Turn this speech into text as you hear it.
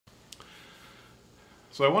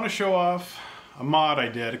So I want to show off a mod I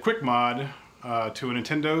did, a quick mod to a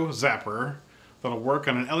Nintendo Zapper that'll work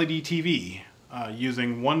on an LED TV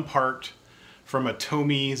using one part from a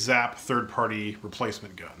Tomee Zapp third-party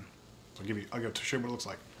replacement gun. So I'll go to show you what it looks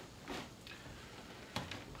like.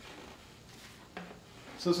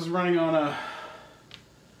 So this is running on a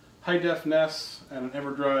high-def NES and an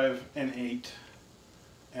EverDrive N8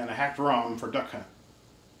 and a hacked ROM for Duck Hunt.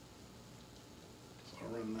 So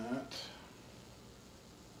I'll run that.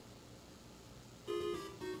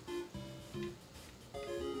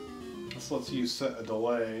 This lets you set a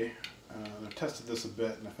delay. I've tested this a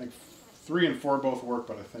bit, and I think 3 and 4 both work,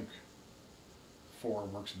 but I think 4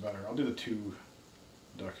 works better. I'll do the 2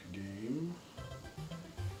 duck game.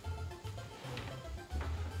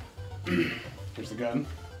 Here's the gun.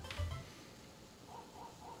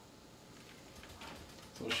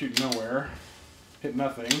 So it'll shoot nowhere, hit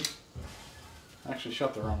nothing. I actually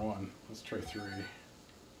shot the wrong one. Let's try 3.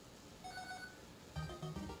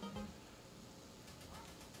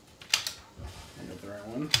 I got the right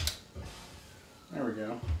one. There we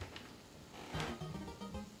go.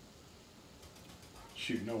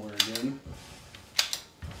 Shoot nowhere again.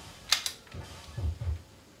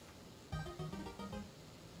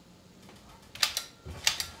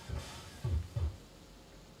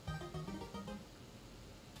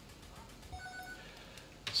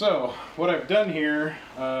 So, what I've done here,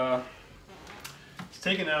 it's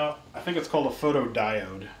taken out, I think it's called a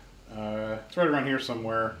photodiode. It's right around here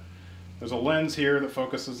somewhere. There's a lens here that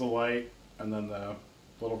focuses the light, and then the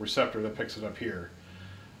little receptor that picks it up here.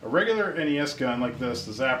 A regular NES gun like this,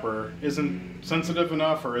 the Zapper, isn't sensitive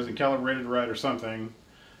enough or isn't calibrated right or something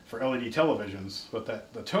for LED televisions, but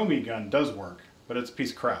the Tomee gun does work, but it's a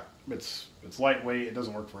piece of crap. It's lightweight, it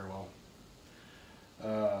doesn't work very well.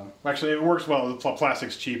 Actually, it works well. The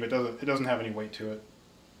plastic's cheap. It doesn't have any weight to it.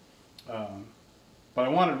 But I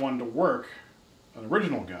wanted one to work, an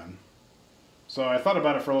original gun. So I thought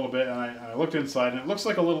about it for a little bit, and I looked inside, and it looks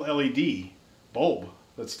like a little LED bulb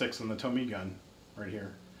that sticks in the Tomee gun right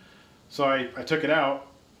here. So I took it out.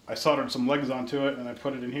 I soldered some legs onto it, and I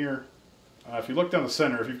put it in here. If you look down the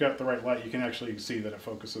center, if you've got the right light, you can actually see that it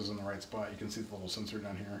focuses in the right spot. You can see the little sensor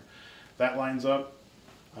down here. That lines up.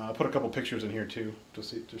 I'll put a couple pictures in here too to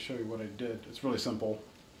show you what I did. It's really simple.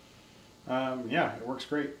 Yeah, it works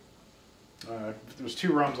great. There's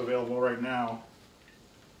 2 ROMs available right now.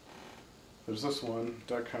 There's this one,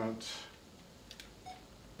 Duck Hunt.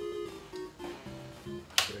 I'll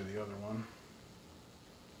show you the other one.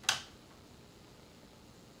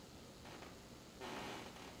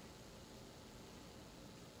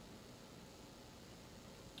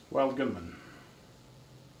 Wild Gunman.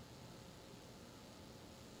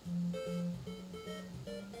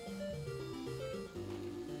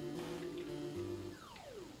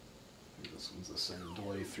 This one's the same,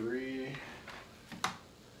 delay 3.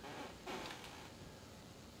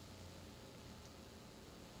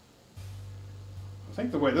 I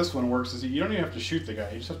think the way this one works is you don't even have to shoot the guy,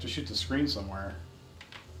 you just have to shoot the screen somewhere.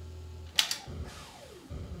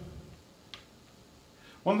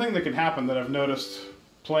 One thing that can happen that I've noticed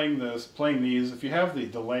playing these, if you have the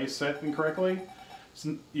delay set incorrectly,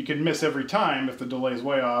 you can miss every time if the delay is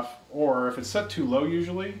way off, or if it's set too low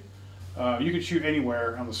usually, you can shoot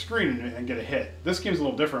anywhere on the screen and get a hit. This game's a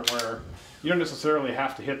little different where you don't necessarily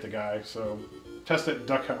have to hit the guy, so test it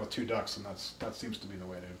Duck Hunt with 2 ducks, and that seems to be the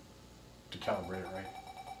way to calibrate it right.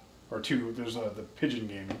 Or 2, there's the pigeon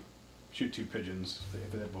game, shoot 2 pigeons.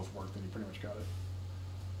 If they both work, then you pretty much got it.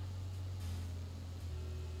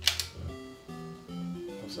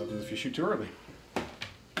 What happens if you shoot too early?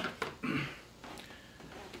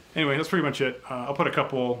 Anyway, that's pretty much it. I'll put a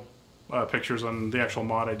couple pictures on the actual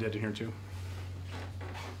mod I did in here too.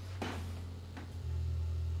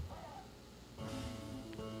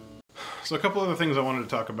 So a couple other things I wanted to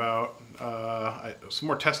talk about. Some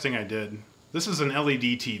more testing I did. This is an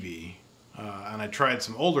LED TV, and I tried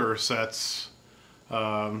some older sets.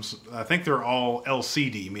 I think they're all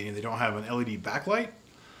LCD, meaning they don't have an LED backlight.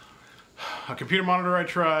 A computer monitor I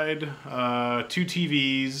tried, 2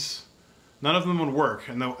 TVs. None of them would work,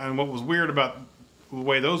 and what was weird about the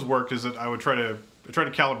way those worked is that I would try to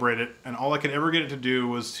calibrate it, and all I could ever get it to do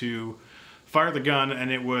was to fire the gun,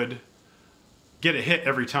 and it would get a hit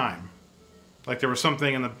every time. Like there was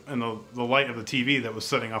something in the light of the TV that was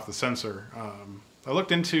setting off the sensor. I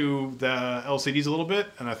looked into the LCDs a little bit,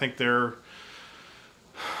 and I think they're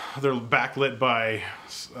backlit by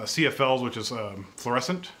CFLs, which is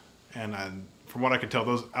fluorescent, and from what I could tell,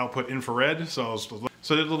 those output infrared. So I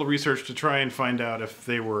did a little research to try and find out if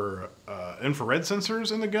they were infrared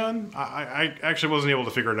sensors in the gun. I actually wasn't able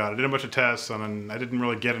to figure it out. I did a bunch of tests, and I didn't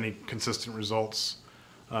really get any consistent results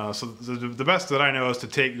So the best that I know is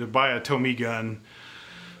to buy a Tomee gun,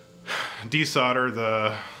 desolder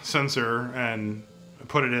the sensor, and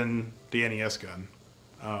put it in the NES gun.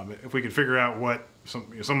 If we could figure out what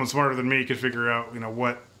someone smarter than me could figure out,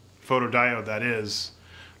 what photodiode that is,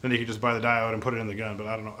 then you could just buy the diode and put it in the gun. But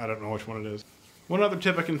I don't know which one it is. One other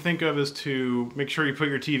tip I can think of is to make sure you put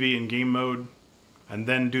your TV in game mode and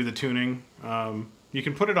then do the tuning. You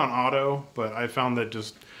can put it on auto, but I found that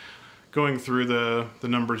just going through the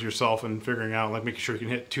numbers yourself and figuring out, like making sure you can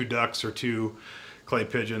hit 2 ducks or 2 clay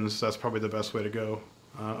pigeons, that's probably the best way to go.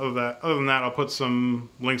 Other than that, I'll put some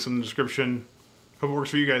links in the description. Hope it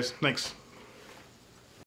works for you guys. Thanks.